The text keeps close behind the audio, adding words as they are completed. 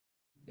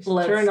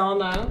Turn on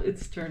now.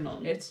 It's turned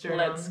on. It's turned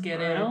Let's on.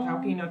 get it on. How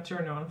can you not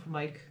turn on from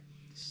like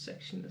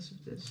sexiness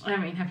of this? I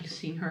mean, have you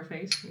seen her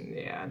face?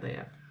 Yeah, they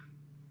have.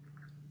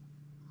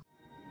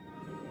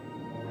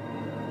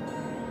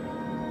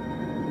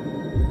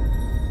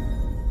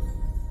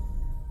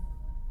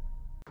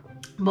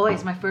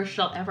 Boys, my first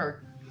shot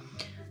ever.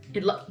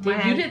 You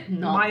did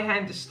not. My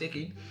hand is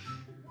sticky.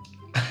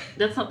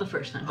 That's not the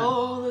first time.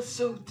 Oh, that's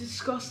so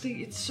disgusting.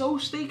 It's so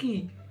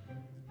sticky.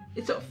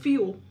 It's a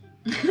feel.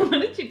 What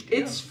did you do?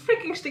 It's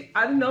freaking sticky.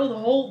 I don't know, the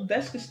whole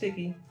desk is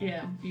sticky.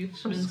 Yeah, you've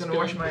I'm just gonna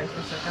wash my hands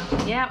for a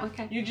second. Yeah,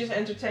 okay. You just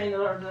entertain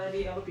the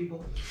other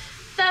people.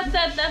 Let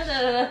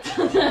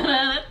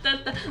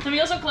me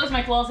also close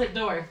my closet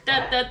door.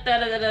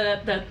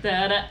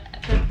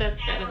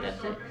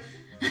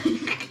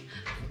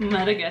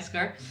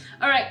 Madagascar.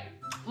 Alright,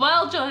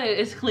 while Joy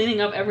is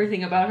cleaning up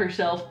everything about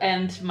herself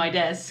and my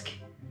desk,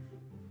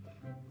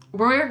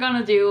 we're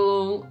gonna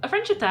do a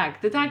friendship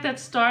tag. The tag that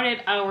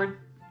started our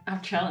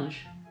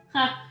challenge.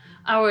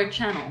 Our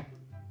channel.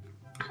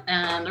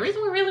 And the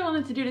reason we really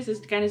wanted to do this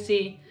is to kind of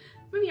see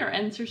maybe our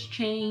answers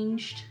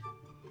changed.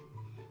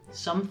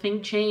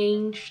 Something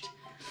changed.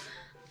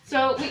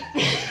 So we...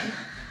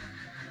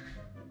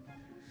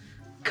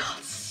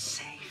 God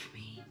save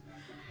me.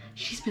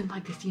 She's been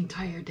like this the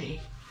entire day.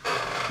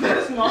 That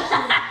is not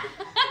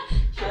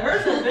true. I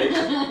heard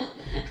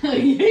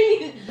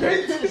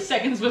something.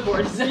 Seconds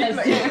before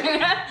disaster.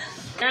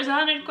 There's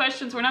 100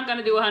 questions. We're not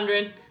gonna do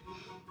 100.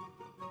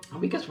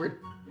 Because we're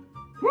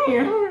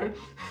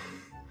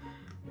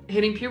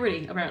hitting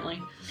puberty, apparently.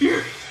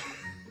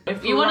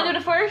 If you want to do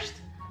the first?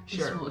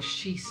 Sure. Oh,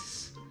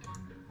 Jesus.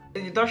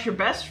 Does your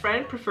best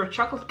friend prefer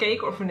chocolate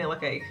cake or vanilla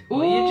cake?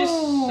 Well, you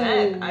just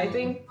said, I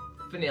think,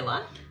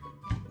 vanilla.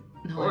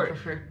 No, or I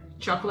prefer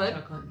chocolate.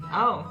 chocolate, yeah.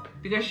 Oh,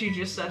 because you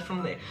just said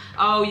from there.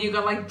 Oh, you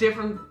got like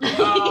different.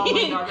 Oh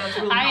my god, that's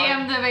really I hard.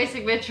 am the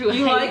basic bitch who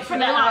You like hates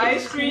vanilla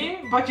ice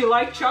cream, but you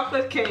like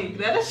chocolate cake.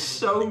 That is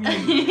so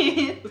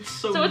mean. That's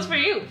so what's for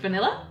you?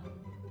 Vanilla?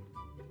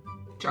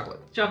 Chocolate.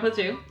 Chocolate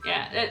too?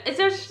 Yeah.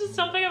 There's just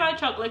something about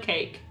chocolate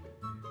cake.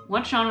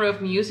 What genre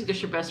of music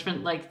does your best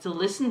friend like to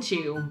listen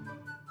to?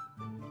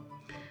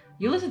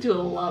 You listen to a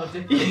lot of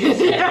different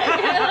music.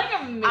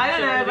 I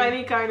don't have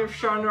any kind of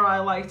genre I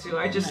like to.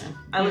 I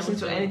listen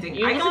to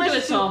anything. I can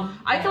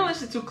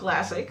listen to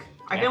classic.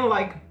 I can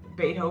like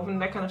Beethoven,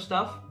 that kind of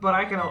stuff. But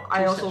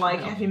I also like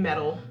heavy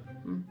metal.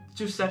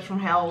 Two Steps from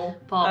Hell,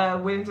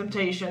 Within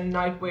Temptation,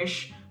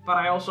 Nightwish. But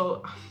I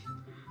also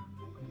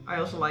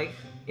like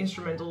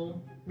instrumental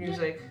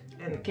music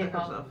and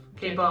K-pop stuff.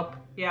 K-pop,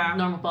 yeah.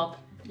 Normal pop.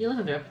 You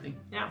listen to everything.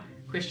 Yeah.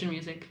 Christian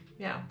music.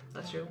 Yeah,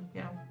 that's true.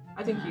 Yeah.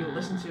 I think you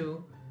listen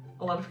to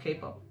a lot of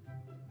K-pop,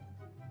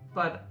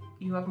 but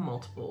you have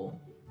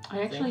multiple.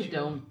 I actually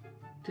don't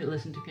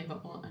listen to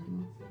K-pop a lot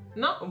anymore.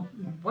 No,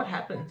 what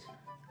happened?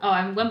 Oh,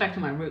 I went back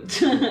to my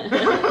roots.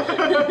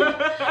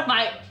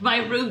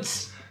 my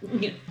roots,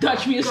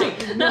 Dutch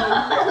music. No,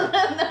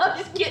 I'm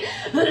just kidding.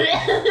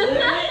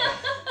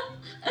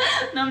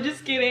 No, I'm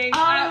just kidding.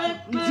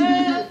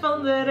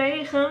 Van de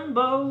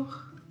regenboog.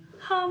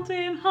 Hand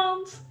in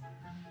hand,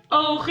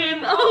 oog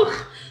in oog.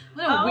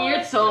 What a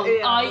weird song.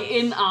 Yeah. Eye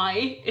in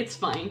eye. It's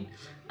fine.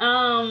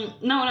 No.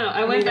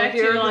 I went back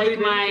to like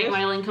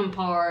my Linkin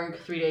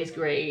Park, 3 Days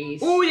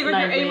Grace. Ooh, you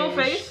got your emo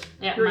face?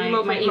 Yeah,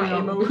 my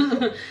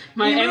emo.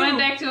 I went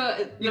back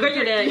to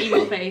the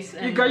emo face.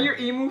 You got your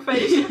emo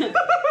face?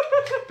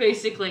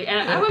 Basically.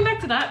 And I went back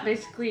to that,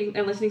 basically,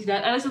 and listening to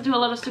that. I listened to a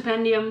lot of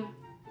Stipendium.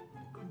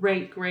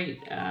 Great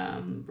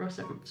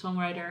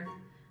songwriter.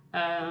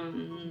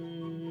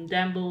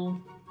 Damble.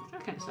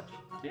 That kind of stuff.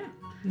 Yeah.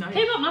 Nice.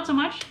 K-pop, not so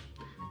much.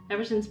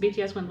 Ever since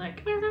BTS went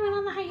like, we're going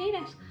on the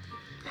hiatus.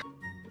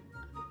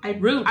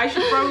 I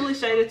should probably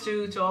say that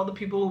to all the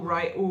people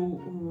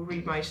who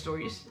read my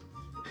stories.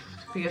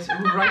 Because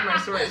who write my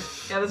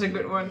stories. Yeah, that's a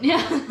good one.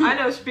 Yeah. I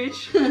know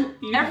speech.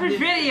 Every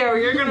video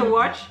you're gonna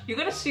watch, you're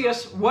gonna see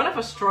one of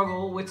us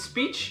struggle with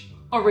speech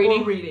or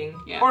reading.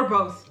 Or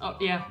both. Oh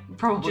yeah,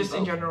 probably just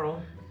both. In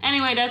general.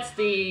 Anyway, that's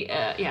the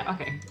yeah,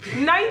 okay.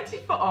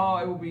 94. Oh,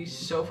 it would be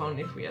so fun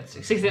if we had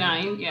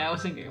 69. Yeah, I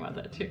was thinking about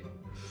that too.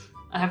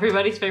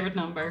 Everybody's favorite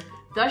number.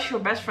 Does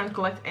your best friend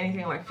collect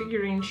anything like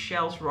figurines,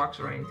 shells, rocks,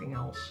 or anything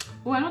else?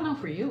 Oh, I don't know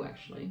for you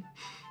actually.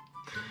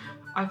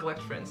 I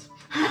collect friends.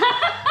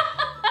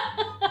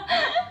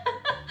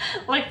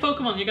 Like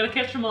Pokemon, you gotta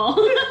catch them all.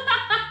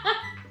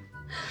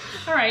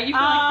 Alright, you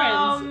collect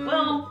friends.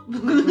 Well,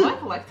 do I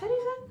collect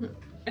anything?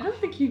 I don't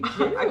think you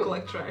do. I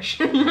collect trash.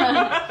 Here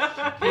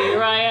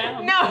I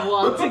am. No.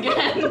 Once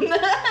again.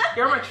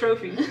 You're my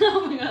trophy.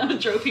 Oh my god, I'm a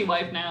trophy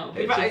wife now.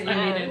 I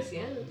made it.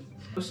 Yes.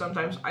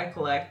 Sometimes I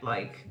collect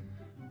like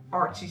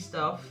artsy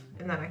stuff,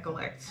 and then I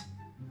collect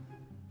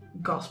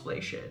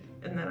cosplay shit,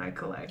 and then I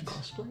collect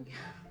cosplay.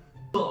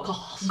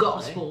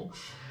 Gospel.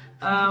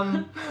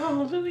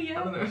 Hallelujah.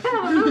 I don't know.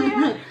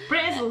 Hallelujah.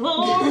 Praise the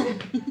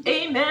Lord.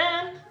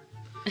 Amen.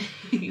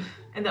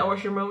 And that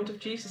was your moment of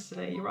Jesus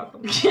today. You're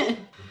welcome.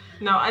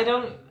 No, I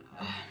don't.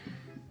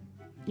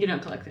 You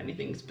don't collect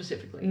anything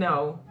specifically.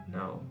 No.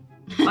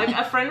 Like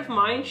a friend of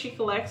mine, she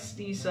collects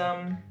these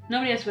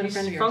Nobody has been a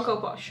friend of yours.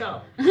 Funko Pops. Shut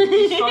up.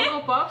 These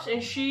Funko Pops,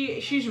 and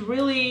she's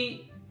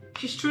truly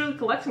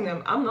collecting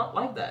them. I'm not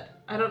like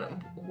that. I don't know.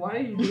 Why are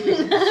you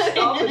doing this?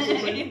 Stop it.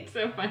 It's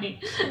so funny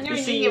to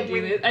see you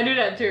do this. I do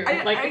that too.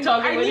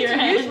 Talking with your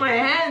hands. I use my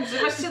hands.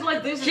 If I sit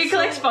like this, she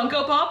collects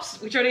Funko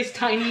Pops, which are these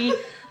tiny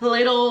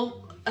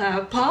little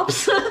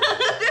pops,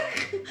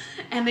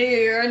 and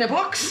they're in a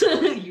box.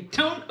 You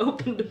don't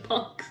open the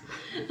box.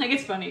 Like,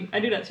 it's funny. I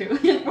do that too.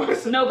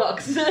 No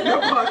box. No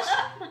box.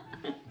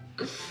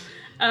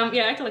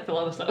 Yeah, I collect a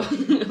lot of stuff.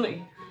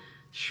 Like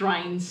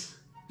shrines.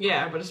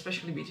 Yeah, but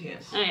especially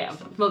BTS. Oh yeah,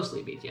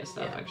 mostly BTS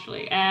stuff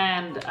actually.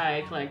 And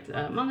I collect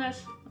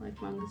mangas. I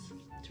like mangas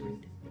to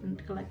read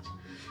and collect.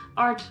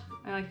 Art,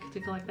 I like to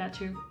collect that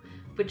too.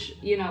 Which,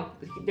 you know,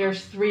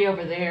 there's 3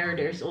 over there.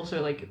 There's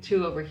also like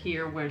 2 over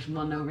here. There's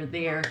 1 over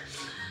there.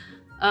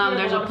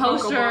 There's a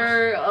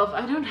poster of...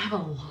 I don't have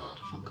a lot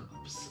of Funko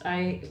Pops.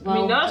 I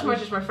mean, not as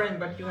much as my friend,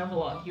 but you have a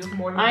lot. You have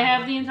more than I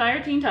have the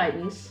entire Teen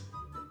Titans.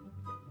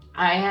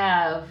 I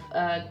have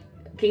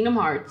Kingdom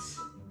Hearts,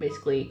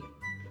 basically.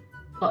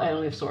 Well, I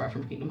only have Sora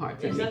from Kingdom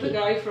Hearts. Is that the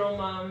guy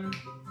from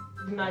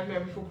The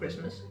Nightmare Before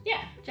Christmas?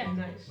 Yeah, Jack.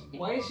 Nice. Yeah.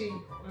 Why is he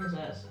on his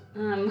ass?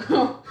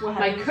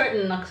 My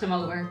curtain knocks him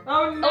over.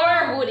 Oh no!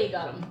 Or Woody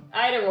got him.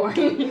 Either or. Would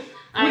he be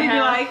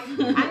like,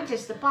 I'm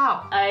just a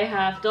pop? I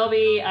have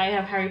Dobby, I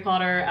have Harry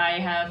Potter, I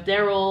have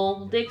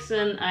Daryl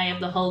Dixon, I have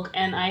the Hulk,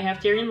 and I have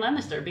Tyrion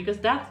Lannister, because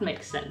that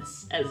makes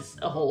sense as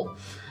a whole.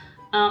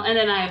 And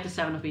then I have the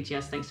 7 of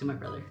BTS, thanks to my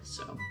brother.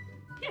 So,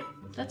 yeah,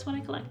 that's what I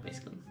collect,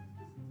 basically.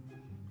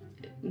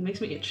 It makes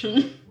me itch.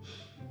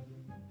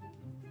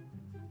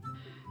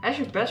 Has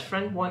your best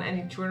friend won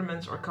any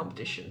tournaments or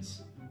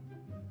competitions?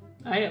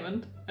 I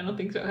haven't. I don't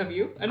think so. Have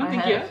you? I don't I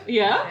think have. you have.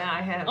 Yeah? Yeah,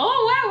 I have.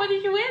 Oh wow, what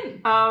did you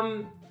win?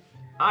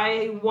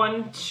 I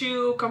won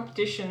 2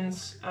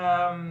 competitions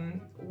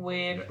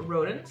with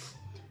rodents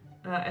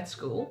at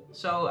school.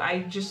 So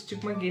I just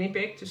took my guinea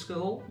pig to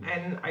school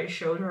and I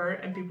showed her,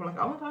 and people were like,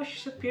 oh my gosh,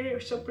 she's so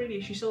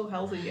pretty, she's so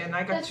healthy, and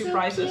I got That's 2 so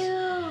prizes.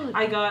 Cute.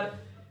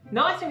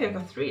 I think I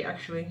got 3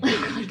 actually.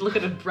 Look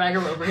at a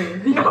bragger over here.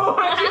 No,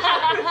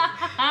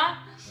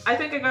 I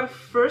think I got a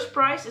first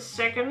prize, a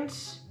second,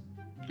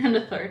 and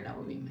a third. That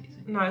would be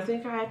amazing. No, I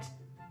think I had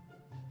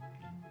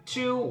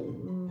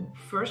 2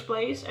 first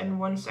place and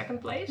 1 second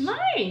place.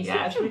 Nice.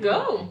 Yeah, How'd you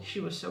go? She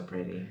was so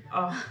pretty.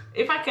 Oh,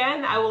 if I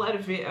can, I will add a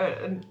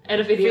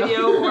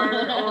video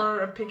or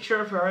a picture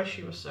of her.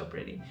 She was so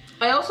pretty.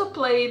 I also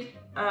played.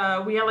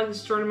 We had like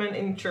this tournament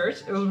in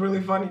church. It was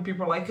really funny.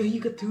 People are like, "Oh, you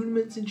got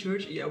tournaments in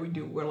church?" Yeah, we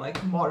do. We're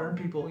like modern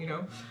people, you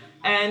know.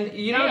 And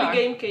you know the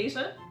game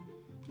Kesa?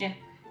 Yeah.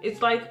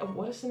 It's like,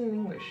 what is it in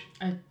English?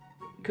 I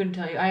couldn't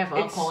tell you. I have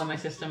alcohol in my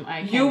system.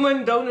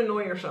 Human, don't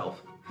annoy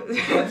yourself.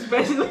 That's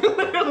basically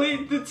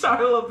literally the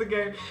title of the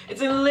game.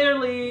 It's in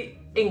literally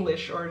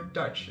English or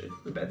Dutch. It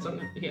depends on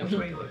which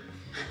way you look.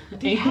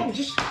 Damn,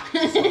 just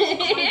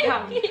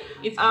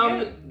it's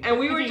cute. And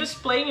we were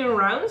just playing in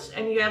rounds,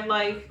 and you had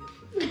like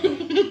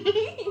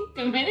 2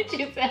 minutes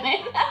you said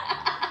it.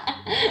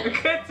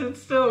 Okay,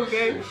 it's still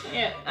okay.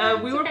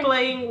 Yeah. We were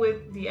playing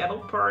with the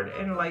adult part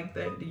and like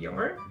the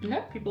younger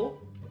people,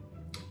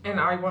 and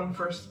I won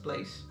first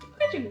place.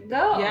 Where'd you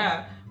go?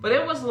 Yeah, but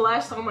it was the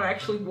last time I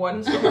actually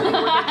won something with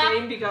the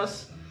game,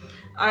 because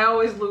I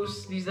always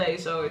lose these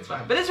days, so it's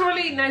fine. But it's a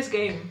really nice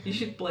game. You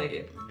should play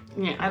it.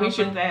 Yeah, I don't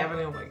think they have it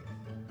in like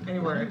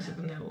anywhere except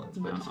the Netherlands,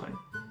 but it's fine.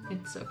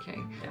 It's okay.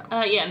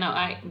 Yeah. No,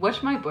 I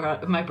watched my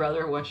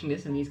brother watching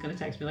this, and he's gonna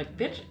text me like,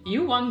 "Bitch,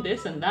 you won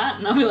this and that,"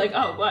 and I'll be like,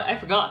 "Oh, what? I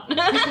forgot."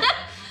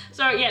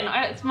 So yeah,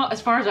 no,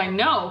 as far as I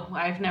know,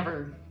 I've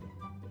never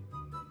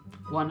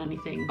won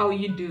anything. Oh,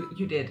 you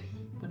did.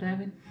 What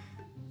happened?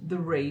 The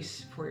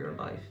race for your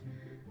life.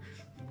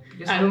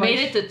 Because I made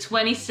it to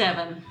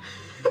 27.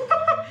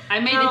 I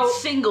made it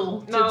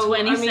single to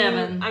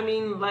 27. I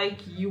mean,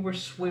 like, you were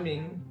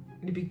swimming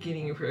in the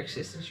beginning of your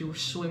existence. You were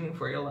swimming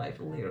for your life,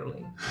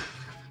 literally.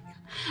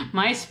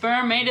 My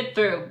sperm made it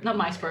through. Not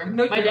my sperm.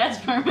 No, my dad's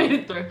sperm made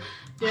it through.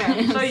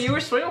 Yeah. So you were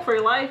swimming for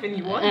your life and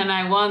you won. And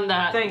I won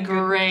that. Thank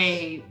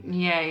Great.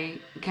 Yay.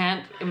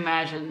 Can't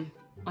imagine.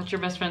 What's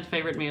your best friend's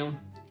favorite meal?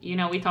 You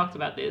know, we talked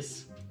about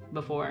this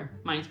before.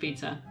 Mine's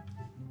pizza.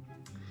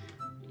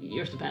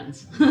 Yours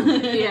depends.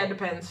 Yeah, it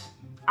depends.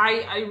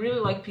 I really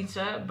like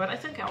pizza, but I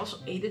think I also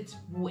ate it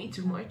way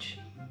too much.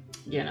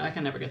 Yeah, no, I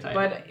can never get tired.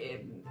 But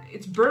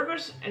it's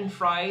burgers and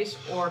fries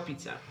or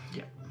pizza.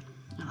 Yeah,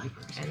 I like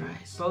burgers and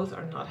fries. Both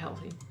are not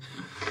healthy.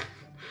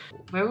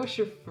 Where was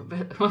your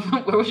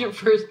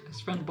first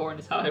best friend born?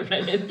 Is how I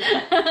read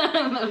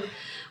it.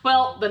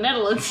 Well, the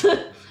Netherlands.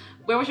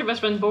 Where was your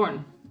best friend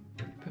born?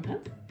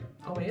 Vermont?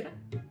 Alweer?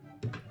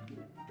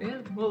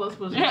 Yeah, well, that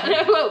was.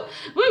 Yeah, whoa,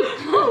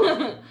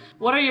 woo.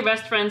 What are your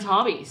best friend's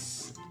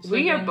hobbies?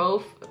 We are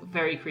both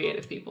very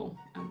creative people.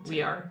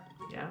 We are.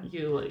 Yeah.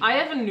 You. I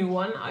have a new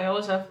one. I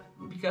always have,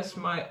 because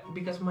my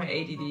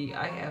ADD.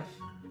 I have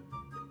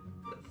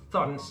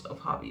tons of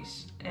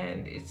hobbies,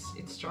 and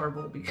it's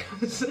terrible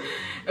because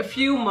a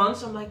few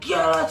months I'm like,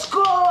 yeah, let's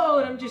go,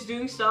 and I'm just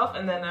doing stuff,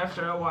 and then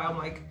after a while I'm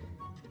like,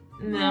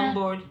 nah, I'm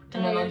bored,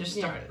 and then I'll just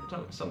start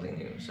something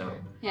new. So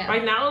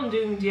right now I'm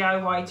doing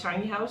DIY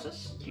tiny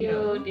houses.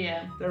 Cute,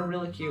 yeah. They're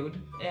really cute,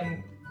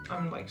 and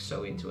I'm like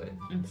so into it.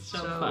 It's so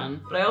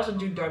fun. But I also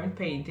do diamond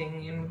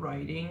painting and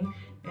writing,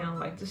 and I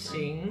like to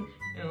sing,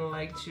 and I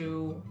like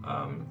to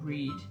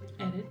read.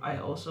 Edit. I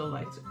also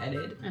like to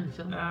edit. And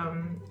film.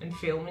 And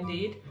film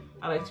indeed.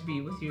 I like to be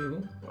with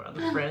you or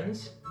other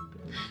friends.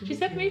 She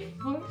said me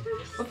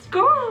first. Of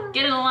course.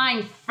 Get in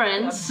line,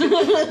 friends.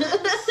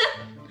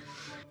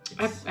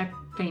 I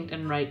paint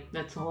and write.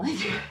 That's all I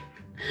do.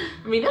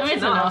 I mean, that's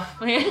enough.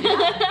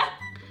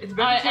 It's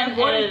better to have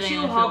one or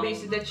two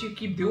hobbies that you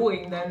keep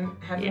doing than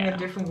having a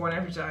different one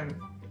every time.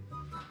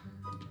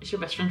 Is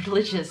your best friend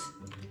religious?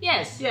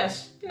 Yes.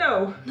 Yes.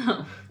 No.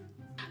 No.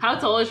 How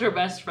tall is your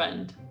best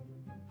friend?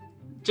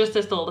 Just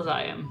as tall as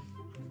I am.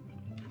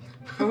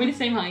 Are we the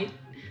same height?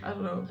 I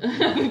don't know.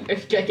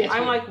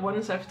 I'm like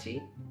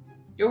 170.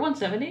 You're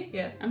 170?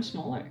 Yeah. I'm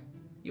smaller.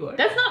 You are.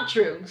 That's not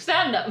true.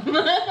 Stand up.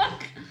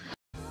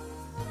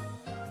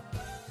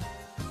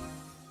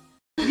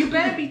 You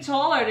better be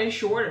taller than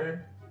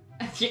shorter.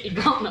 You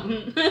got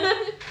them.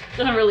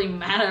 Doesn't really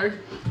matter.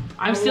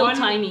 I'm still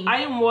tiny.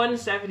 I am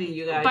 170,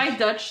 you guys. By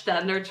Dutch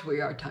standards,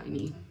 we are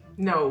tiny.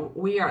 No,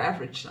 we are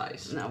average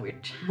size. No,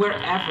 we're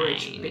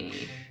average,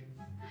 bitch.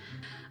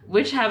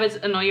 Which habits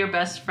annoy your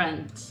best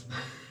friends?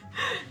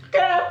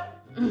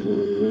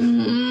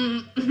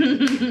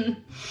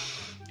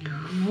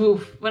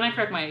 Oof. When I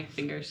crack my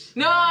fingers.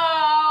 No!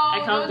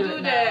 I can't do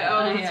it that. now.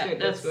 Oh, that's good.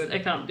 That's good. I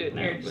can't do it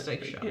now. Here, just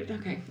take a shot.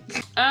 Okay.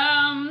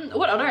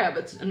 What other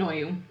habits annoy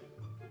you?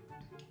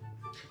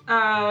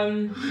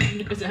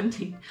 It's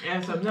empty.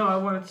 Yeah, so no, I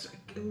wanted to...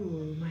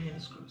 Ooh, my hand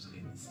is gross.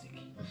 It's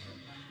sticky.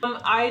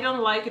 I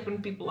don't like it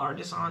when people are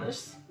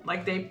dishonest.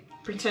 Like, they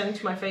pretend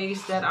to my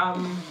face that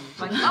I'm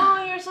like,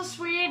 oh, you're so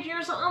sweet,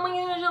 you're so, oh my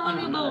gosh, I love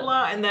you, blah, blah,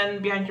 blah. And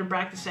then behind your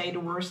back to say the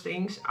worst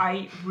things.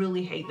 I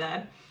really hate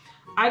that.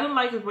 I don't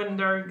like it when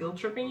they're guilt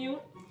tripping you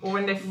or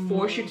when they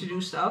force you to do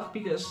stuff,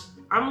 because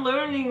I'm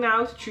learning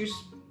now to choose,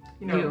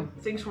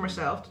 things for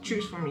myself, to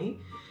choose for me.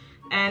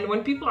 And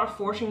when people are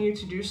forcing you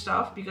to do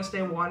stuff because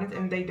they want it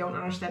and they don't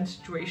understand the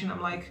situation,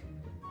 I'm like,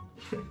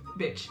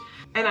 bitch.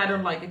 And I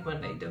don't like it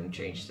when they don't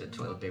change the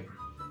toilet paper.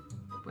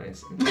 When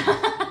it's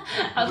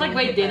I was like,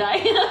 wait, did I?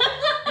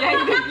 Yeah,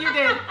 you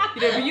did.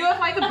 But you have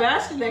like a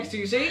basket next to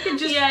you, so you can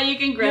just... Yeah, you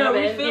can grab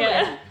it.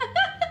 Yeah.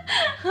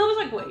 I was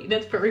like, wait,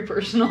 that's very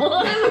personal.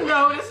 No,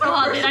 it's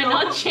not personal. Did I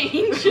not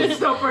change? It's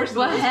so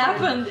personal. What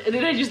happened?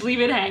 Did I just leave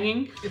it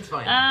hanging? It's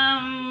fine.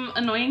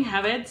 Annoying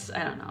habits?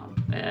 I don't know.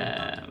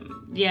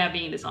 Yeah,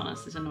 being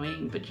dishonest is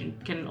annoying, but you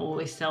can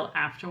always tell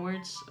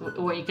afterwards,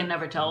 or you can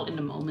never tell in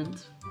the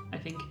moment, I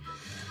think.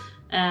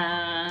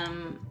 I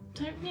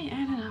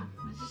don't know.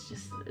 It's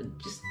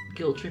just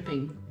guilt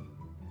tripping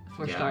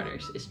for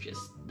starters is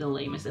just the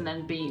lamest, and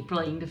then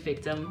playing the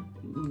victim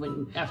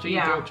after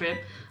you guilt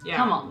trip. Yeah.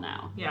 Come on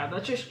now. Yeah,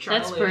 that's just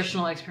childish. That's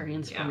personal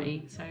experience for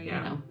me. So you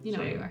know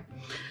where you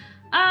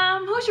are.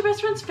 Who's your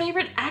best friend's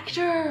favorite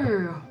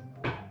actor?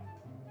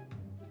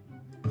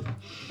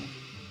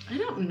 I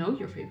don't know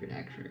your favorite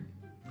actor.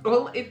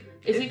 Well,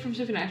 is he from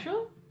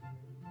Supernatural?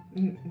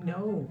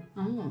 No.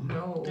 Oh.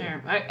 No.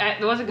 There.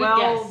 It was a good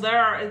guess.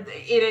 Well,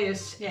 it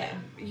is. Yeah.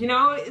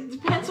 It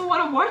depends on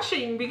what I'm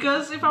watching,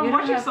 because if I'm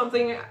watching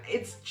something,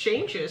 it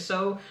changes.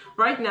 So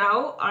right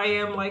now, I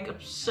am like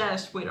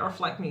obsessed with Our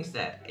Flag Means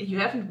That. If you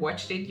haven't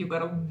watched it, you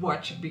gotta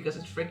watch it because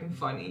it's freaking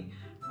funny.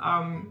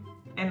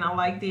 And I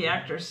like the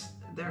actors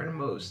there the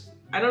most.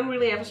 I don't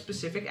really have a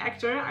specific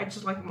actor. I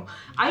just like...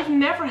 I've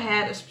never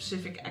had a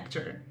specific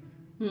actor.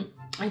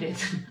 I did.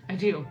 I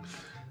do.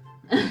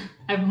 I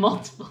have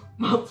multiple.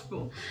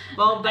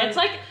 Well, it's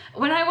like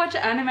when I watch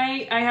anime,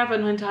 I have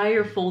an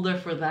entire folder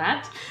for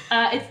that.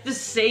 It's the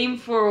same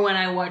for when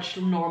I watch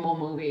normal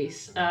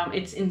movies.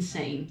 It's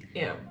insane.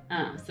 Yeah.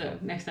 So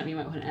next time you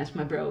might want to ask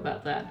my bro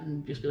about that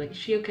and just be like, is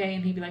she okay?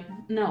 And he'd be like,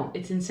 no,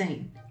 it's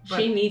insane. But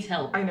she needs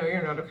help. I know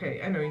you're not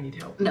okay. I know you need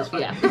help. No,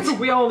 yeah.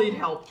 We all need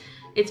help.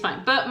 It's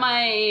fine. But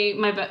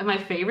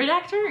my favorite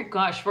actor,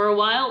 gosh, for a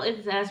while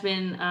it has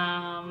been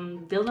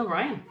Dylan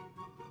O'Brien.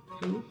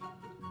 Who?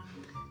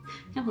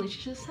 I can't believe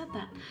she just said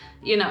that.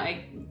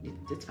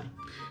 It's fine.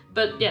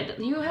 But yeah,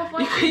 you have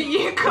one.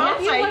 You can't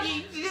say.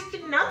 You just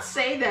did not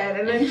say that,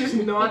 and then just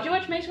not. Did you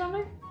watch Maze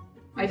Runner?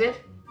 I did.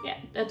 Yeah,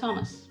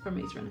 Thomas from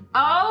Maze Runner.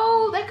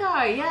 Oh, that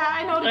guy. Yeah,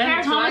 I know the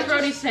character. Thomas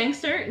Brody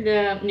Sangster,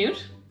 the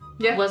Newt,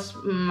 was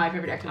my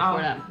favorite actor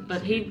before that.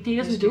 But he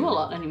doesn't do a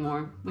lot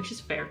anymore, which is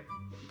fair.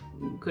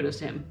 Kudos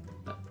to him.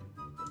 But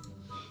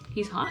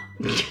he's hot.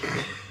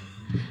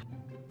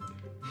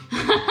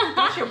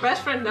 Does your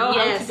best friend know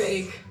how to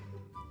bake?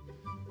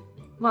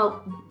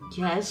 Well,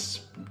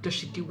 yes. Does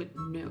she do it?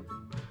 No.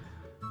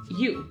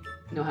 You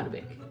know how to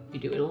bake. You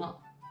do it a lot.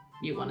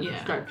 You want to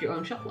start your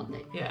own shop one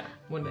day. Yeah,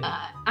 one day.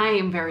 I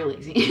am very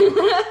lazy.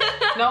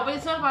 No, but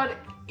it's not about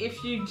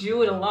if you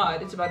do it a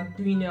lot. It's about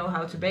do you know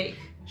how to bake?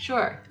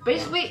 Sure.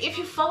 Basically, if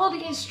you follow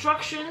the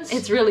instructions...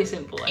 It's really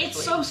simple, actually.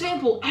 It's so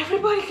simple.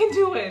 Everybody can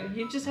do it.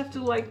 You just have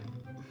to, like,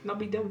 not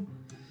be dumb.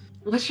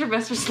 What's your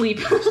best for sleep?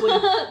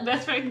 Sleep.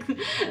 Best for...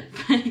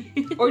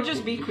 Or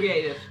just be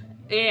creative.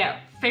 Yeah.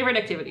 Favorite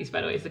activities,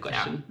 by the way, is the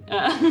question.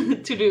 Yeah.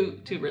 To do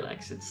to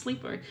relax. It's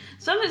sleep or...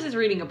 Sometimes it's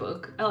reading a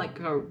book. I like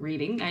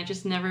reading. I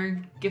just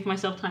never give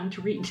myself time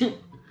to read.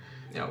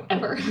 No.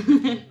 Ever.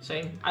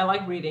 Same. I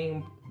like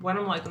reading when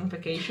I'm like on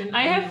vacation.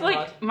 I have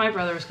like, my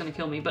brother is gonna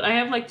kill me, but I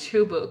have like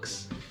 2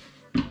 books.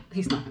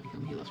 He's not gonna kill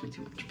me, he loves me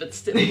too much, but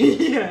still.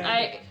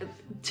 Yeah.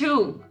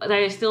 2 that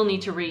I still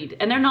need to read.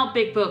 And they're not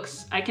big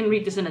books. I can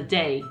read this in a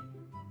day.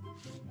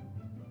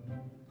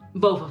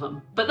 Both of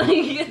them. But like,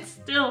 it's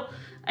still,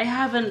 I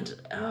haven't,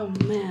 oh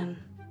man.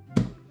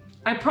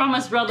 I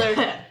promise, brother,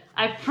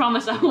 I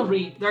promise I will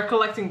read. They're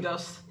collecting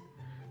dust.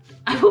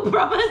 I will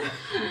promise.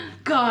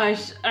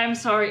 Gosh, I'm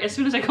sorry. As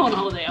soon as I go on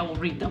holiday, I will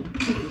read them.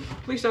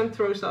 Please don't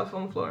throw stuff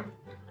on the floor.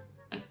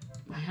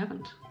 I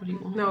haven't. What do you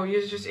want? No,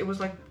 you just, it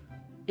was like...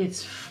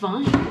 It's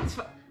fine. It's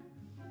fine.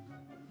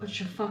 What's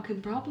your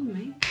fucking problem,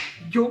 mate?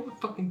 Your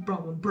fucking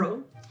problem,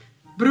 bro.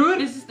 Broer.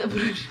 This is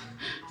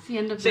the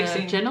end of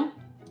 16. the channel.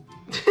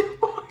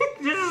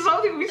 This is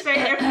something we say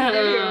every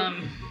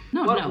video.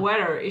 No, What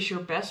weather is your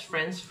best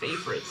friend's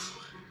favorite?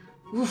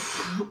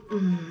 Oof.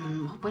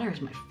 What weather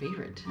is my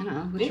favorite? I don't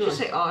know. Did you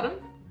say autumn?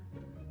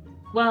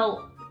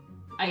 Well,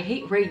 I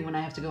hate rain when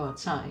I have to go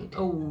outside.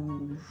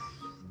 Oh.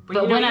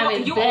 But when I'm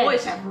in you bed,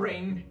 always have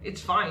rain.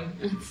 It's fine.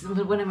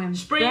 But when I'm in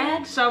Spring,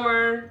 bed,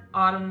 summer,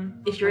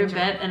 autumn. if you're winter.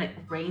 in bed and it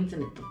rains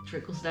and it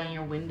trickles down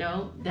your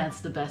window,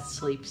 that's the best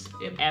sleeps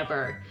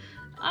ever.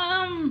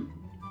 I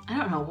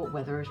don't know what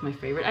weather is my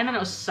favorite. I don't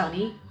know,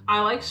 sunny.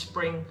 I like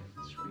spring.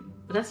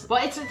 But that's...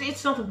 Well,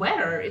 it's not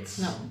weather. It's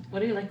snow. What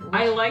do you like?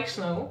 I like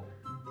snow.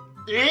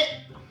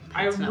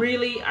 I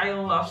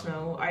Snow. love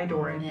snow. I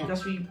adore it Yeah.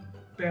 because we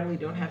barely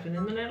don't have it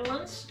in the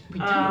Netherlands. We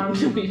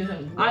don't. We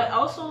don't. I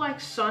also like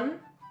sun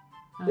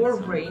I like or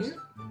sun. rain,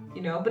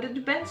 you know, but it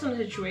depends on the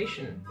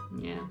situation.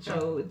 Yeah.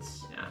 So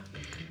it's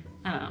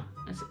I don't know.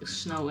 It's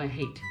snow I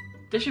hate.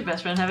 Does your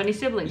best friend have any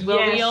siblings? Well,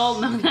 Yes. we all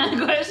know that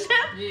question.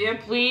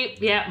 Yep.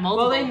 Multiple.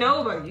 Well, they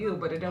know about you,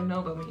 but they don't know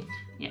about me.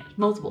 Yeah,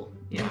 multiple.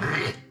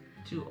 Yeah.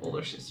 2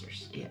 older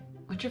sisters. Yeah.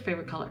 What's your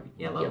favorite color?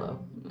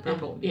 Yellow.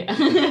 Purple. Yeah.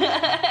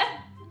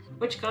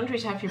 Which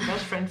countries have your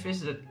best friend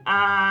visited?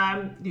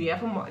 Do you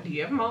have a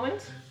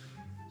moment?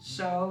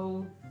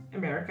 So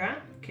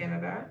America,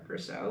 Canada,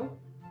 Curacao,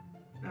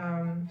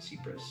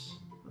 Cyprus,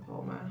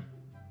 Palma.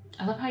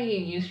 I love how you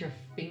use your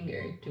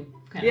finger to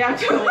kind Yeah, of...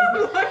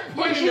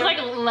 She's like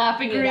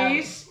laughing it out.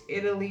 Greece,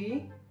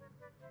 Italy,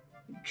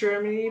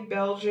 Germany,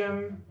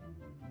 Belgium,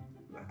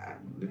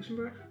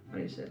 Luxembourg. How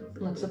do you say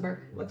it?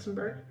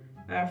 Luxembourg.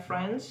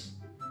 France.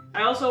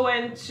 I also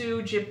went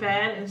to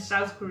Japan and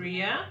South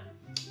Korea.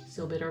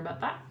 Still bitter about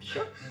that?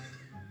 Sure.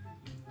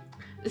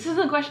 This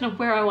isn't a question of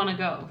where I want to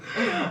go.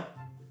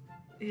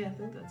 Yeah, I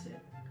think that's it.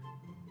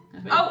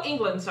 Oh,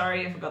 England.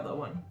 Sorry, I forgot that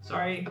one.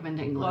 Sorry. I've been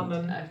to England.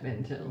 London. I've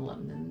been to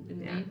London,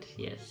 indeed.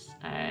 Yeah. Yes.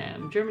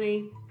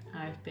 Germany.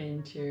 I've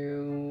been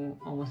to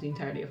almost the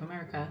entirety of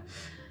America.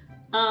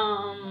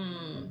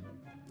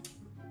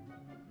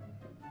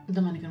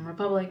 Dominican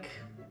Republic.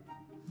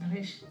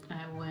 Nice.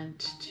 I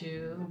went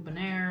to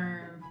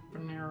Benin.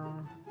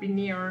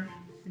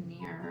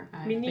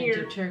 I've been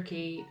to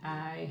Turkey.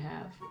 I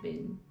have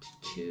been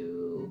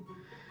to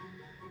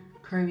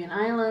Caribbean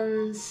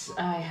islands.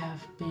 I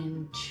have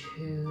been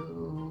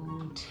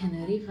to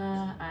Tenerife.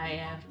 I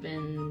have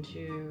been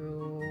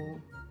to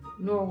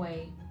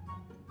Norway.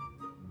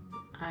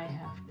 I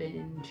have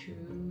been to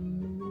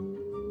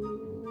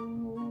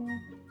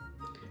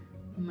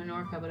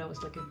Menorca, but I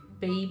was like a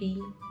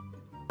baby.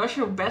 Does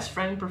your best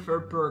friend prefer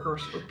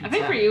burgers or pizza? I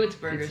think for you it's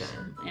burgers.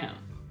 Pizza. Yeah.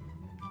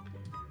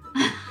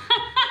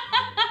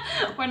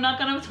 We're not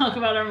gonna talk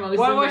about our most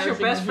What was your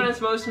embarrassing best moments.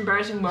 friend's most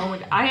embarrassing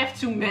moment? I have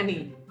too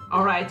many.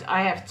 Alright,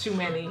 I have too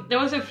many. There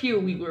was a few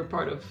we were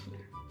part of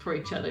for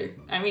each other.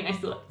 I mean, I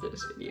still have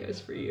those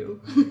videos for you.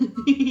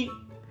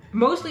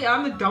 Mostly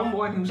I'm the dumb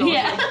one who's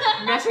always like,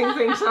 messing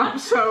things up,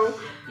 so...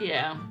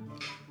 Yeah.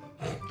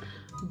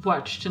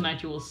 Watch,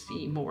 tonight you will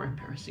see more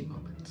embarrassing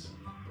moments.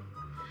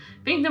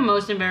 I think the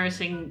most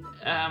embarrassing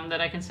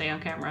that I can say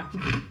on camera,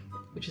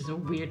 which is a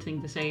weird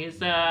thing to say, is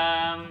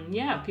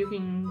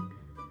puking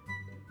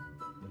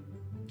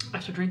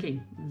after drinking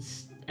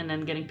and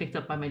then getting picked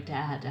up by my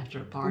dad after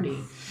a party.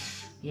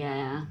 Oof.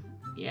 Yeah,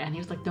 and he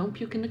was like, "Don't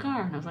puke in the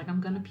car," and I was like,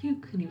 "I'm gonna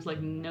puke," and he was like,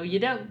 "No, you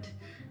don't,"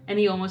 and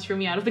he almost threw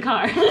me out of the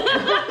car.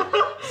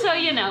 So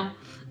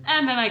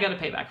and then I got to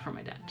pay back for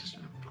my dad. Just,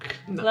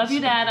 nice. Love you,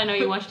 Dad. I know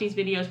you watch these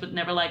videos, but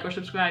never like or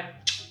subscribe.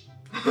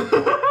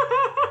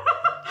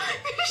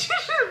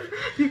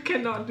 You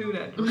cannot do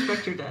that.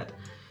 Respect your dad.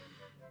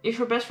 Is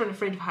your best friend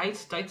afraid of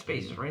heights, tight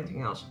spaces, or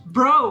anything else?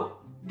 Bro,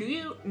 do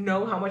you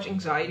know how much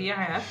anxiety I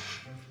have?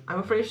 I'm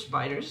afraid of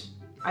spiders.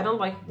 I don't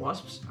like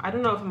wasps. I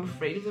don't know if I'm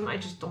afraid of them. I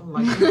just don't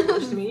like them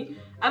close to me.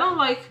 I don't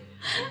like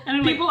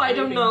people I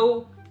don't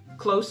know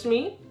close to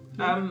me.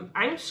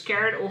 I'm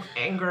scared of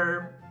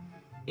anger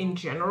in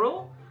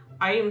general.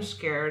 I am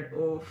scared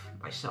of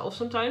myself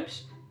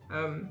sometimes.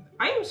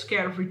 I am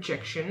scared of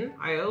rejection.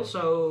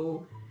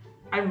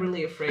 I'm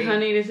really afraid.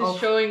 Honey, this is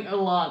showing a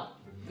lot.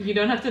 You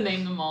don't have to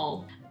name them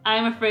all.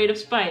 I'm afraid of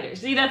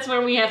spiders. See, that's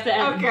where we have to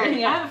end.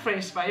 Okay, yeah. I'm afraid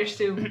of spiders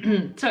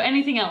too. So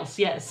anything else,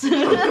 yes.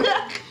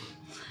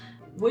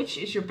 Which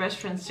is your best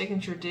friend's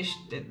signature dish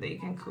that they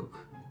can cook?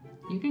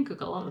 You can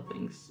cook a lot of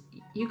things.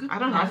 You cook I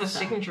don't have a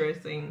signature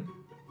thing.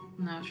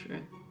 No, sure.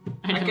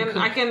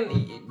 I can.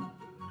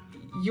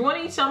 You want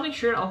to eat something?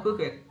 Sure, I'll cook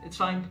it. It's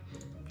fine.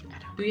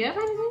 Do you have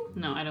anything?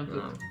 No, I don't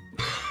cook.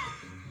 No.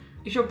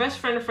 Is your best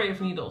friend afraid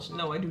of needles?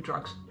 No, I do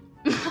drugs.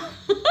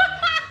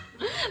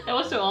 That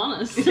was so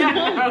honest. Yeah,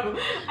 no,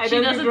 She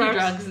doesn't do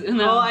drugs.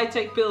 No. Well, I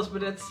take pills,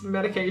 but that's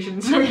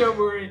medication, so don't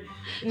worry.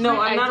 No,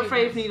 I'm not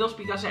afraid of needles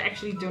because I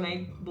actually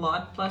donate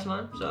blood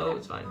plasma, so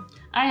it's fine.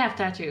 I have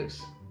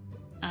tattoos.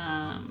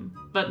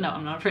 But no,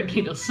 I'm not afraid of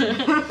needles.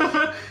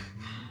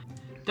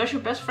 Does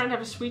your best friend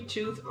have a sweet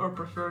tooth or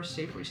prefer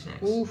savory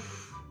snacks?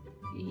 Oof.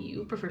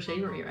 You prefer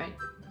savory, right?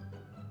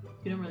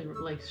 You don't really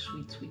like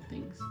sweet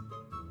things.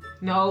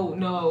 No.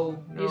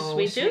 You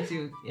sweet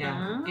tooth?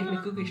 Yeah. Give me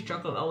cookies,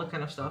 chocolate, all that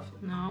kind of stuff.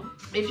 No.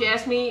 If you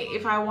ask me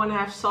if I want to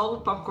have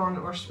salted popcorn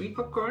or sweet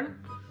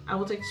popcorn, I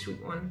will take the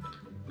sweet one.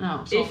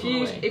 No, if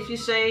you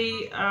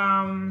say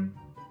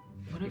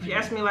if you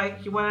ask me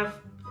like you want to have,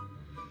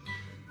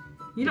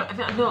 you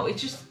don't, no,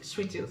 it's just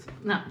sweet tooth.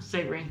 No,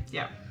 savory.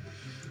 Yeah.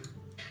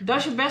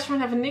 Does your best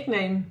friend have a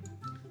nickname?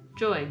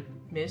 Joy.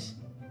 Miss.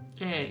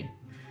 Hey.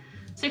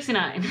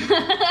 69.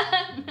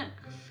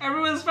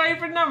 Everyone's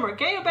favorite number.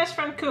 Can your best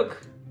friend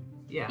cook?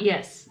 Yeah.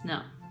 Yes.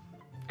 No.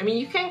 I mean,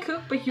 you can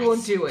cook, but you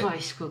won't do it.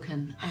 Spice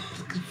cooking.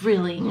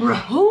 Really?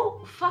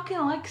 Who fucking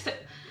likes to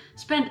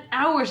spend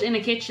hours in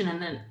the kitchen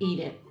and then eat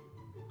it?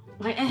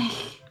 Like,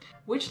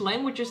 Which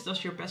languages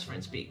does your best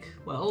friend speak?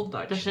 Well,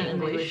 Dutch and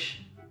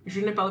English.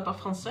 Je ne parle pas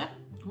français.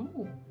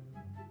 Ooh.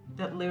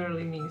 That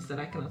literally means that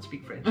I cannot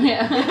speak French.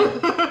 Yeah.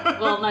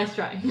 Well, nice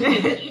try.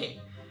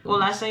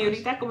 Hola,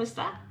 señorita, ¿cómo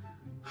está?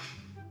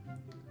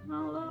 I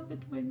love it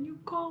when you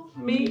call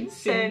Me,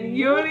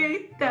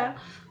 señorita.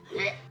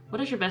 What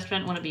does your best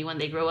friend want to be when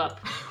they grow up?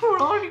 We're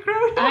already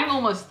grown up. I'm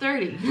almost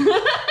 30.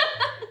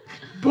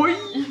 Boy.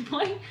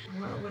 Boy.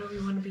 What do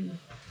we want to be?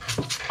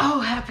 Oh,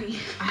 happy.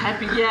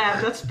 Happy, yeah,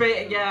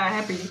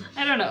 happy.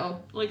 I don't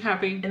know, like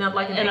happy. And not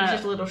like an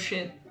anxious little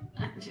shit.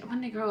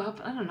 When they grow up,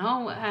 I don't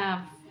know,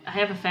 I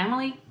have a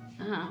family.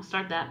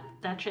 Start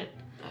that shit.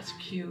 That's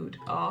cute.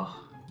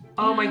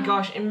 Oh my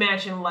gosh,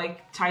 imagine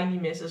like tiny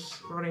misses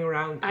running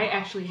around. I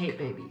actually hate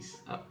babies.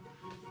 Oh.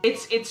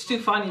 It's too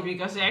funny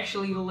because they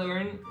actually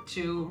learn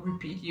to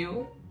repeat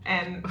you.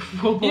 And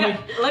oh boy. You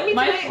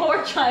know,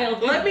 poor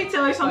child. Let me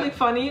tell you something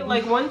funny.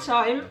 Like one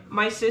time,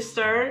 my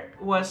sister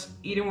was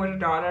eating with her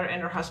daughter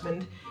and her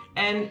husband,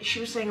 and she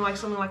was saying like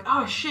something like,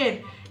 "Oh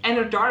shit," and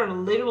her daughter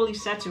literally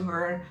said to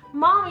her,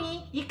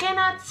 "Mommy, you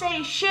cannot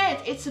say shit.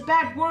 It's a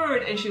bad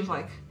word." And she was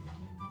like,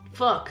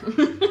 "Fuck."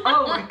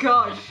 Oh my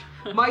gosh.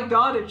 My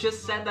daughter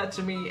just said that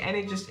to me, and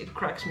it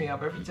cracks me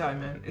up every time,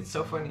 man. It's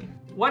so funny.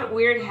 What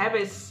weird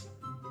habits?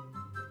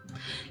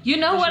 You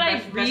know what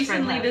I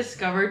recently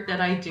discovered that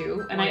I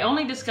do? And I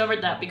only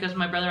discovered that because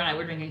my brother and I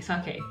were drinking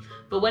sake.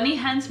 But when he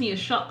hands me a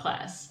shot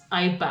glass,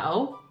 I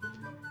bow.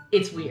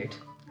 It's weird.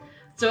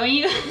 So when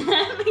you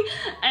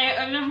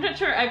I'm not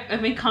sure,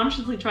 I've been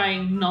consciously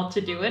trying not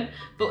to do it,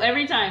 but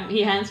every time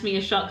he hands me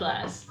a shot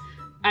glass,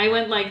 I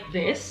went like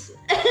this.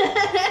 And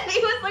he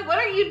was like, "What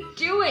are you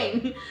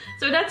doing?"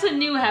 So that's a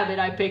new habit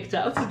I picked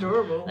up. That's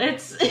adorable.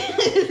 It's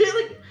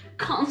like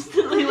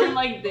constantly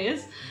like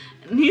this.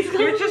 And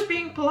you're just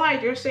being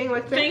polite. You're saying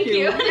like, thank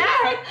you. Yeah.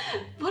 Like,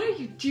 what are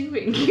you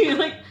doing? You're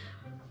like,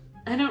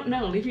 I don't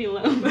know. Leave me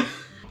alone.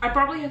 I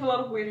probably have a lot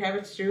of weird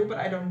habits too, but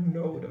I don't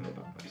know them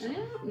about myself. I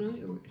don't know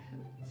your weird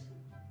habits.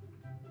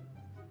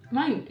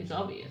 Mine is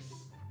obvious.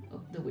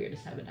 The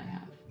weirdest habit I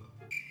have.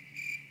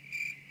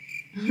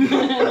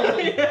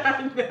 Yeah,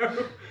 I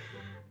know.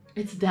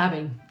 It's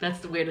dabbing. That's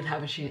the weirdest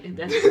habit shit.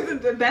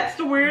 That's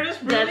the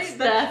weirdest. Really?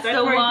 That's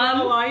the one.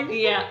 The line?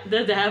 Yeah,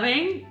 the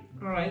dabbing.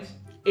 All right.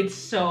 It's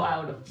so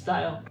out of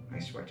style. I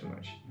swear too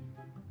much.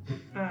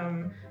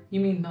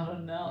 You mean not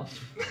enough?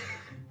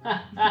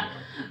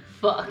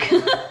 Fuck.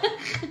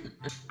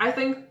 I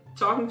think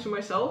talking to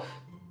myself.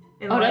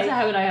 And that's a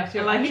habit I have too.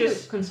 And like I need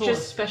just to consult a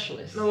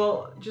specialist. No,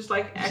 well, just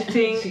like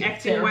acting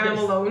when I'm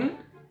alone.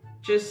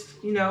 Just,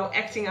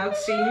 acting out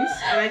scenes,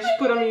 and I just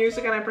put on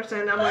music and I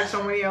pretend I'm like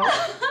somebody else.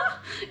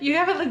 You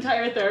have an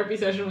entire therapy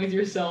session with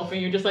yourself,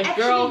 and you're just like,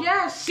 actually, girl,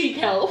 yes. Seek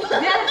help.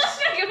 Yes.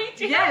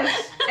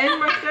 Yes.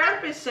 And my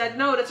therapist said,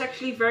 no, that's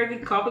actually a very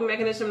good coping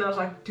mechanism. And I was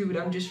like, dude,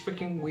 I'm just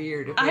freaking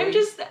weird. Okay? I'm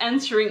just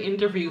answering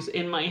interviews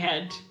in my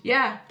head.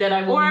 Yeah. That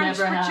I will never have.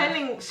 Or I'm just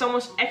pretending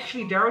someone's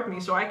actually there with me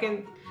so I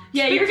can...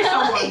 Yeah, you're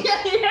someone.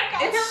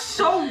 It's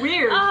so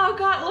weird. Oh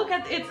god, look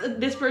at it's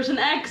this person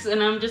X,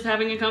 and I'm just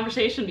having a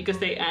conversation because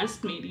they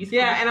asked me these.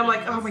 Yeah, questions. And I'm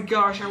like, oh my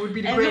gosh, I would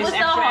be the greatest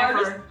actor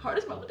ever.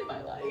 Hardest moment in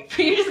my life.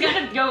 You just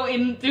gotta go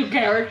into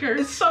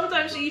character.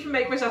 Sometimes I even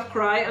make myself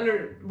cry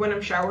when I'm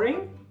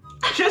showering.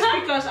 Just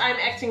because I'm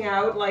acting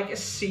out like a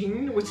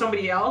scene with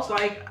somebody else,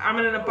 like I'm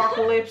in an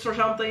apocalypse or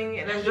something,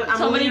 and I'm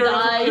somebody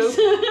dies,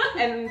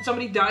 and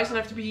somebody dies, and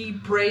I have to be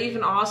brave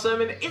and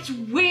awesome, and it's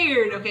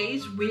weird. Okay,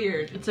 it's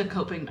weird. It's a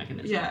coping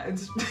mechanism. Yeah,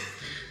 it's.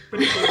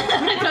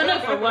 I don't know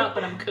for what,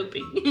 but I'm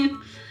coping.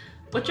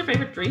 What's your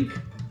favorite drink?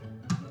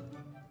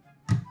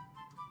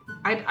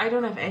 I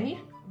don't have any.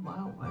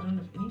 Wow, I don't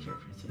have any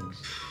favorite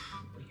things.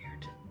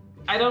 Weird.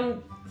 I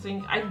don't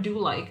think I do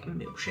like a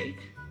milkshake.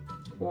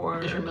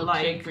 Or does your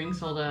milkshake like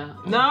drinks all the...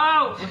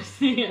 No!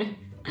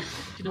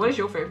 What is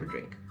your favorite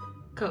drink?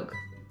 Coke.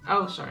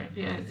 Oh, sorry.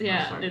 Yeah,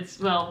 it's,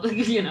 well,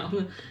 you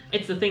know,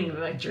 it's the thing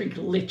that I drink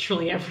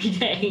literally every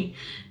day.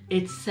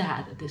 It's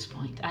sad at this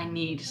point. I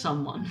need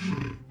someone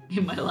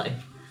in my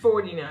life.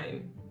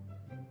 49.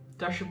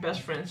 Does your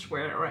best friend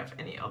swear or have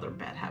any other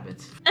bad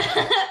habits?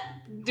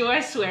 Do I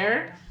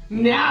swear?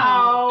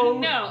 No!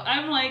 No,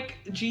 I'm like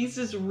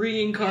Jesus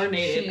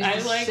reincarnated.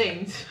 She's a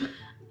saint.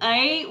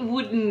 I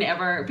would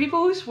never. People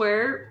who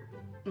swear,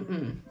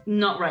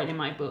 not right in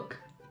my book.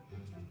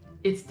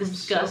 It's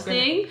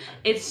disgusting.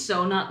 It's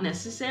so not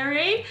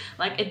necessary.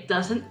 Like, it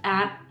doesn't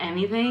add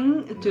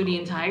anything to the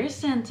entire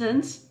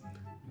sentence.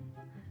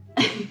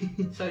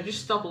 So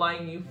just stop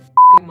lying, you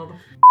f***ing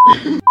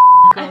motherfucker.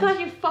 I thought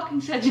you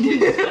fucking said you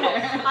didn't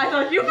swear. I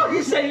thought you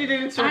fucking said you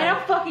didn't swear. I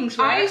don't fucking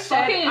swear. I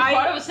said fucking is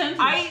part of a sentence.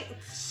 I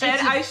said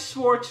I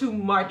swore too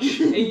much,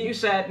 and you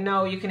said,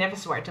 no, you can never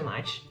swear too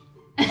much.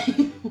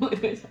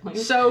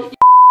 So,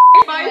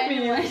 fight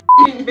me, you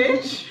f***ing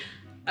bitch.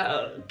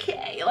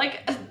 Okay,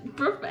 like,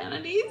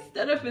 profanities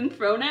that have been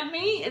thrown at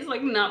me is,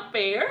 like, not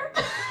fair.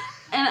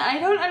 And I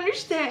don't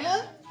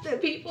understand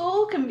that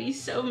people can be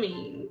so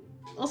mean.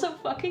 Also,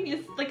 fucking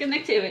is, like, an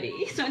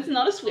activity, so it's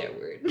not a swear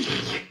word.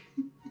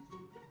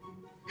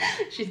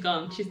 She's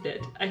gone. She's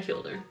dead. I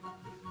killed her.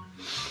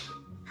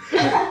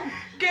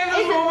 Give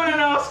this woman an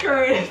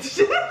Oscar.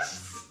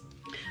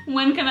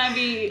 When can I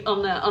be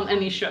on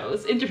any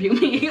shows? Interview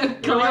me.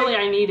 Clearly,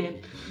 I need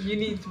it. You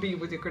need to be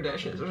with your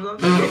Kardashians or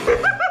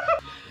something.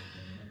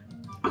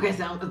 Okay,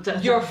 so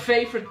your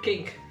favorite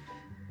kink.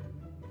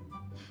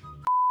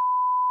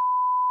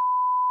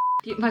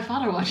 My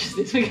father watches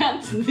this. We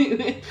can't do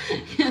it.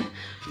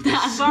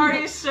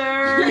 Sorry,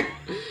 sir.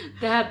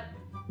 Dad,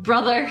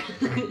 brother,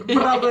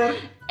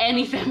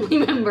 any family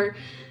member,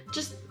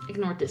 just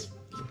ignore this.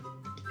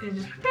 And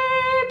just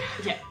beep.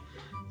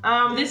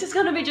 Yeah. This is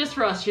gonna be just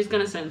for us. She's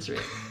gonna censor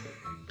it.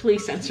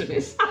 Please censor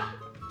this.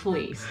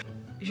 Please.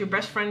 Is your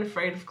best friend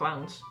afraid of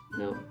clowns?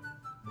 No.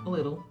 A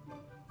little.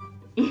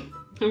 I'm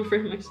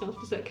afraid of myself.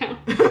 Does that count?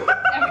 Every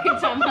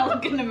time I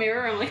look in the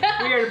mirror, I'm like,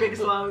 we are the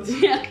biggest clowns.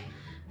 Yeah.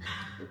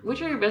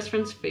 Which are your best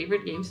friend's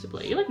favorite games to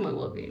play? You like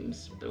mobile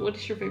games, but what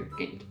is your favorite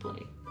game to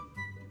play?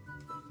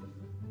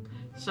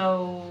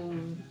 So...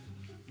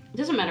 It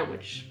doesn't matter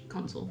which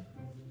console.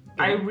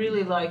 I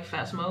really like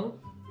Phasmo.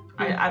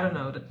 I don't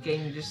know, that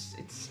game just,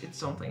 it's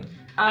something.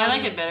 I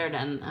like it better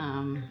than,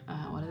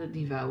 what is it,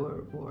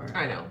 Devour or...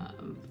 I know,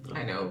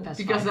 PS5.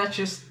 because that's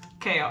just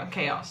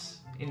chaos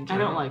in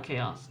general. I don't like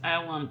chaos.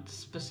 I want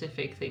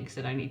specific things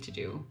that I need to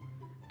do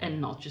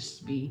and not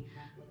just be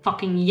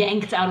fucking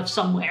yanked out of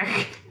somewhere.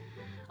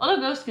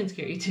 Although ghosts can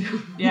scare you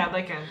too. Yeah,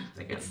 they can.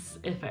 It's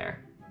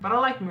fair. But I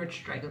like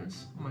Merge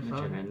Dragons on my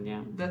phone.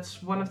 Yeah. That's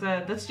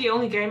the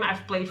only game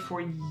I've played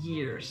for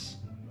years.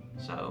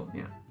 So,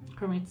 yeah.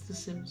 For me, it's The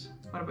Sims.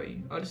 What about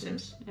you? Oh, The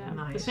Sims? Yeah.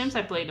 Nice. The Sims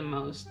I play the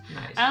most.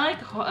 Nice. I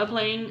like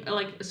playing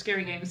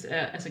scary games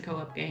as a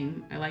co-op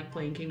game. I like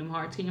playing Kingdom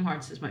Hearts. Kingdom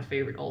Hearts is my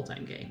favorite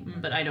all-time game,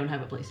 but I don't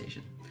have a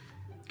PlayStation.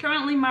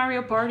 Currently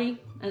Mario Party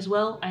as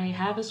well. I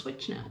have a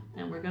Switch now,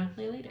 and we're gonna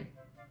play later.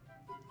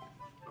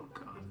 Oh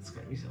god, it's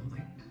gonna be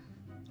something.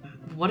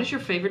 What is your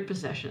favorite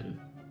possession?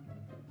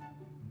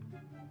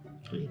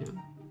 You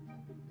know.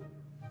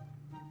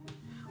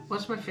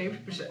 What's my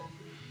favorite possession?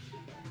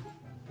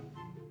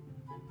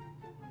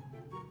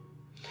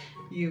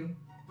 You.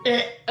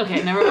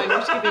 Okay, never mind.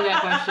 We're skipping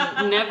that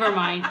question. Never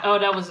mind. Oh,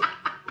 that was...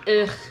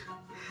 Ugh.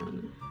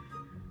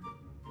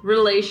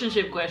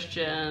 Relationship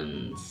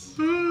questions.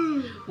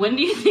 When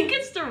do you think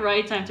it's the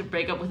right time to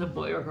break up with a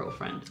boy or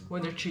girlfriend?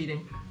 When they're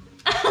cheating.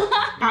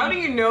 How do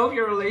you know if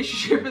your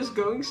relationship is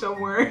going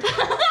somewhere?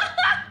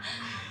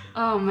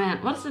 Oh man,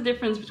 what's the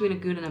difference between a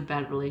good and a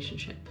bad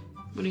relationship?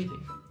 What do you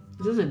think?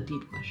 This is a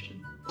deep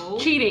question. Oh.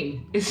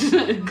 Cheating is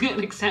a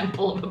good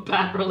example of a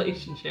bad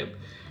relationship.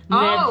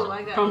 Oh,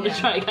 like that, from the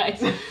Try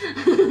Guys.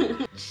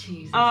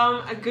 Jesus.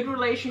 A good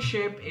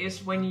relationship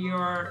is when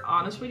you're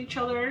honest with each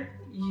other,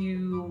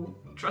 you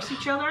trust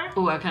each other.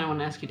 Oh, I kind of want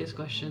to ask you this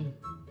question.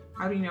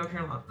 How do you know if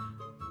you're in love?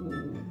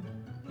 Ooh,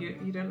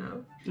 you don't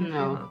know?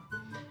 No.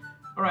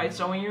 Alright,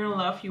 so when you're in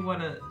love, you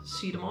want to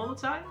see them all the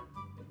time.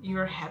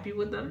 You're happy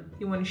with them.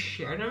 You want to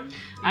share them.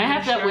 I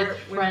have that with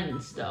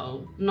friends,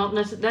 though. Not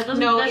that doesn't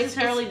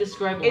necessarily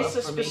describe love. It's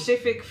a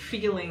specific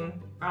feeling.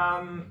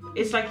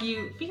 It's like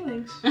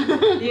feelings.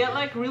 You get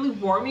like really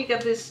warm. You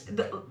get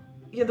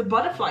the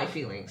butterfly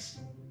feelings.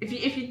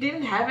 If you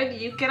didn't have it,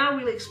 you cannot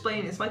really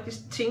explain. It's like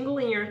this tingle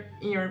in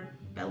your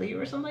belly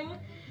or something,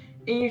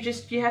 and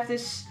you have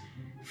this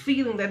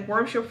feeling that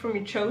warms you up from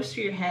your toes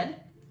to your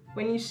head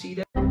when you see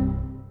them.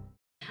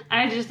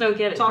 I just don't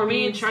get it. For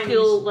me, it's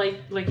still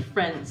like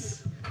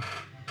friends.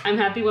 I'm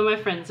happy when my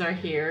friends are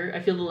here. I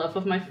feel the love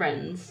of my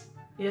friends.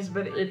 Yes,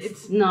 but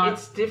it's not.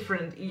 It's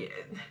different. Yeah.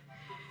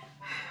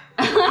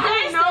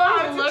 I know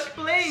how to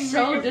explain.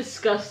 So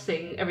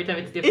disgusting every time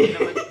it's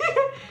different.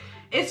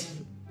 It's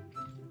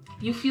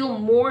you feel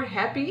more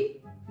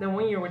happy than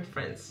when you're with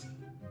friends.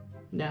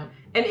 No.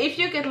 And if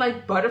you get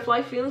like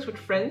butterfly feelings with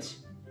friends,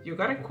 you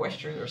gotta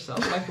question yourself,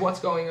 like what's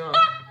going on.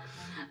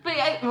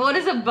 But what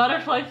is a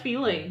butterfly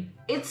feeling?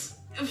 It's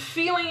a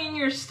feeling in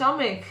your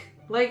stomach,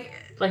 like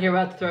you're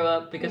about to throw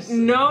up because.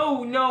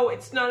 No,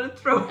 it's not a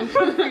throw up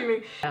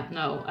feeling. Yeah,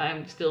 no,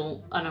 I'm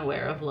still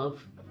unaware of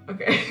love.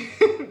 Okay.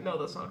 No,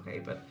 that's not okay,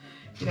 but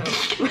you know.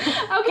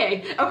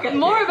 Okay.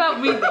 More about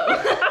me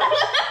though.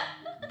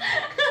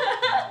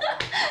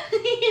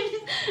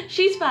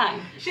 She's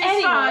fine. She's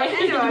fine.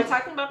 Anyway,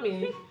 talking about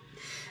me.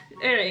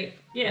 Alright.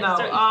 Yeah. No,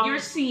 so you're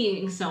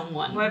seeing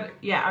someone. But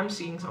yeah, I'm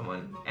seeing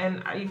someone,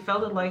 and I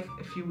felt it like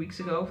a few weeks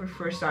ago for the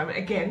first time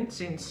again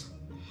since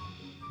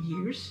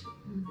years,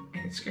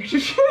 and it scared the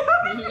shit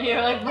out of me.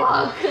 You're like,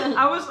 fuck.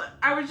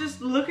 I was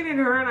just looking at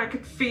her, and I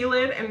could feel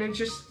it, and it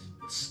just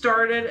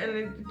started, and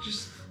it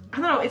just I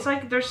don't know. It's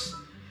like there's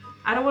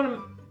I don't want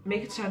to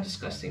make it sound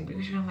disgusting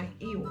because you're like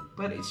ew,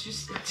 but it's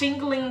just a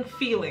tingling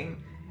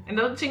feeling.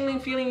 Another tingling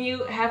feeling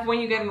you have when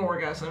you get an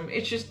orgasm.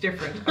 It's just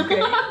different,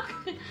 okay?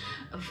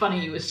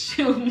 Funny you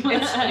assume.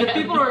 The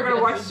people who are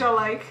gonna watch this are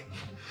like,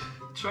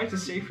 try to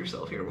save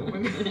yourself here,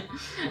 woman.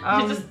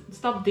 Just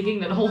stop digging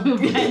that hole.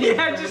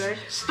 Yeah, just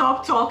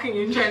stop talking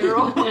in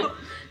general.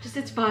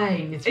 It's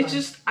fine. It's fine.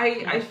 just,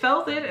 I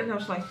felt it and I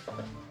was like,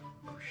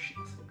 oh shit.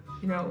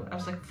 You know, I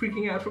was like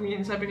freaking out from the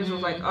inside because I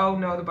was like, oh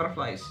no, the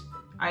butterflies.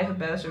 I have a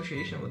bad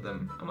association with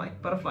them. I'm like,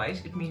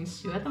 butterflies, it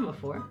means... You had them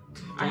before?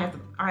 I had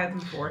them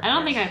before. I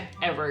don't think I've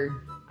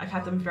ever... I've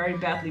had them very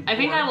badly before. I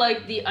think I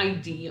like the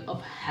idea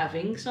of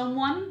having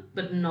someone,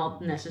 but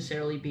not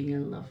necessarily being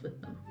in love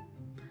with them.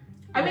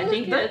 I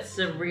think that's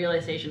a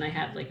realization I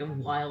had like a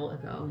while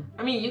ago.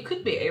 I mean, you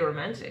could be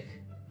aromantic.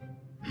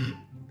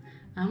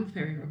 I'm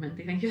very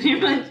romantic, thank you very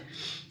much.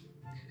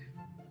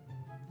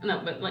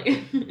 No, but like...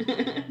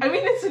 I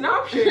mean, it's an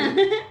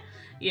option.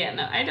 Yeah,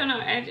 no, I don't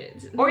know.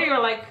 Or you're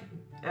like...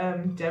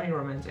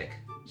 demi-romantic.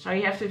 So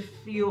you have to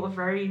feel a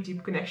very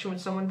deep connection with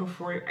someone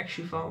before you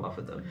actually fall in love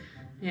with them.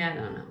 Yeah, I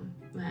don't know.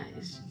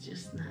 It's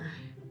just nah.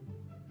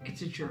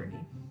 It's a journey.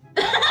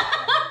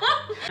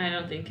 I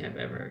don't think I've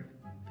ever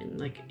been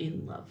like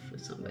in love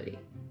with somebody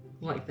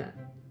like that.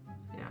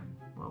 Yeah.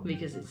 Well,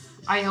 because it's...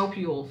 I hope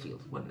you all feel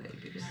it one day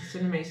because it's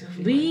an amazing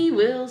feeling. We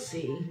will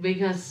see.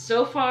 Because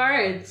so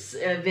far it's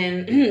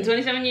been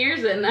 27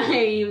 years and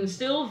I'm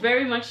still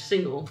very much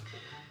single.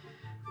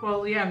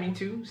 Well, yeah, me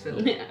too,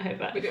 still. Yeah, I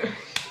bet.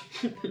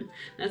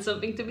 That's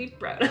something to be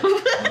proud of.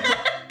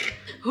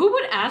 Who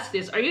would ask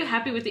this? Are you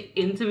happy with the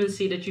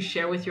intimacy that you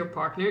share with your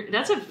partner?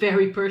 That's a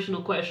very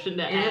personal question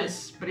to ask.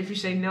 Yes, but if you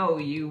say no,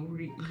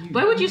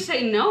 Why would you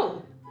say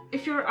no?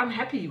 If you're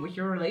unhappy with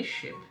your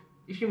relationship.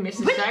 If you miss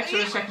the sex, or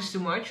the sex is too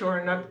much,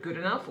 or not good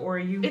enough, or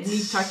you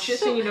need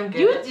touches and you don't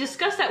get it. You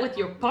discuss that with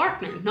your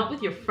partner, not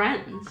with your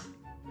friends.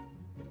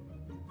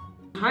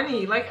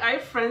 Honey, like I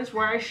have friends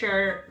where I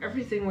share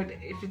everything with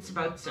if it's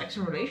about sex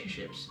and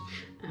relationships.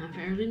 I'm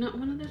apparently not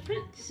one of those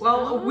friends.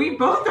 Well, we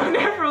both don't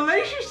have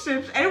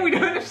relationships and we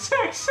don't have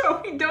sex,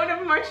 so we don't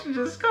have much to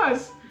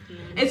discuss.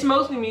 It's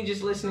mostly me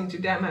just listening to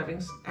them having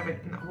that's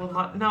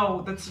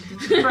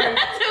very,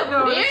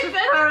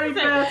 very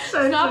bad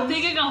sentence. Stop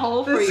digging a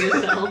hole for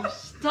yourself.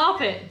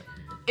 Stop it.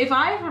 If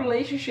I have a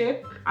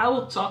relationship, I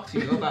will talk to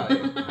you about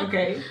it,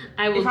 okay?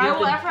 If I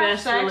will ever have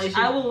sex,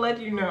 I will let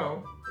you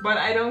know. But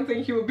I don't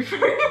think you will be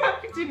very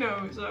happy to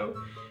know, so...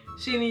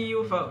 See any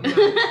UFO? No.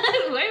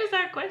 Where was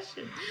that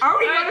question? Are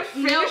we gonna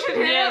finish it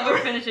here? Yeah, we're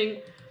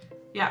finishing.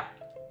 Yeah.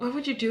 What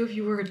would you do if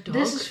you were a dog?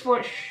 This is for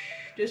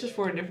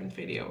a different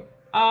video.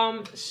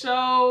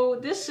 So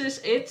this is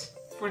it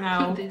for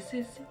now.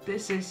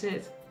 This is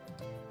it.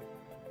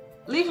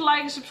 Leave a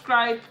like and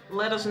subscribe.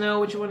 Let us know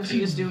what you want to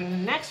see us do in the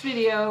next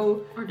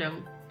video. Or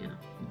don't, you know.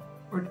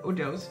 Or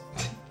don't.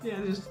 Yeah,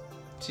 just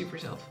see for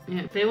yourself.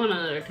 Yeah, they want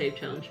another tape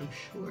challenge, I'm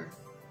sure.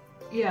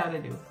 Yeah, they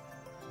do.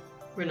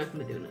 We're not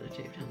gonna do another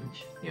tape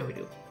challenge. Yeah, we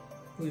do.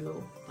 We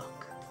will.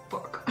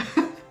 Fuck.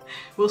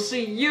 We'll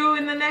see you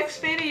in the next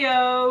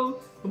video.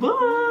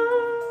 Bye!